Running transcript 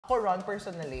Ako, Ron,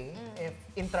 personally, if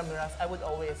intramurals, I would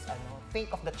always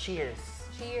think of the cheers.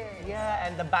 Cheers. Yeah,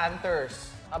 and the banters.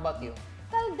 How about you?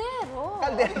 Caldero.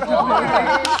 Caldero. Of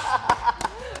course.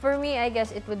 For me, I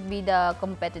guess it would be the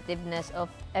competitiveness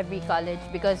of every college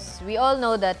because we all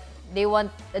know that they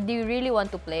really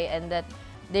want to play and that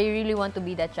they really want to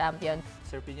be the champion.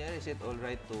 Sir Piñera, is it all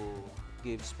right to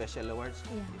give special awards?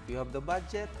 Yeah. If you have the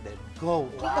budget, then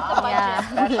go. Wow. Yeah.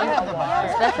 Special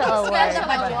awards. Special awards.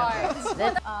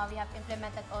 Special awards. We have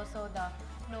implemented also the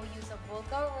no use of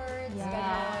vulgar words.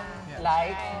 Yeah.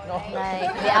 Like, no.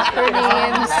 Like the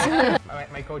acronyms.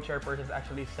 My co-chairpersons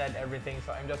actually said everything,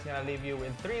 so I'm just gonna leave you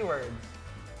with 3 words.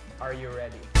 Are you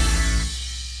ready?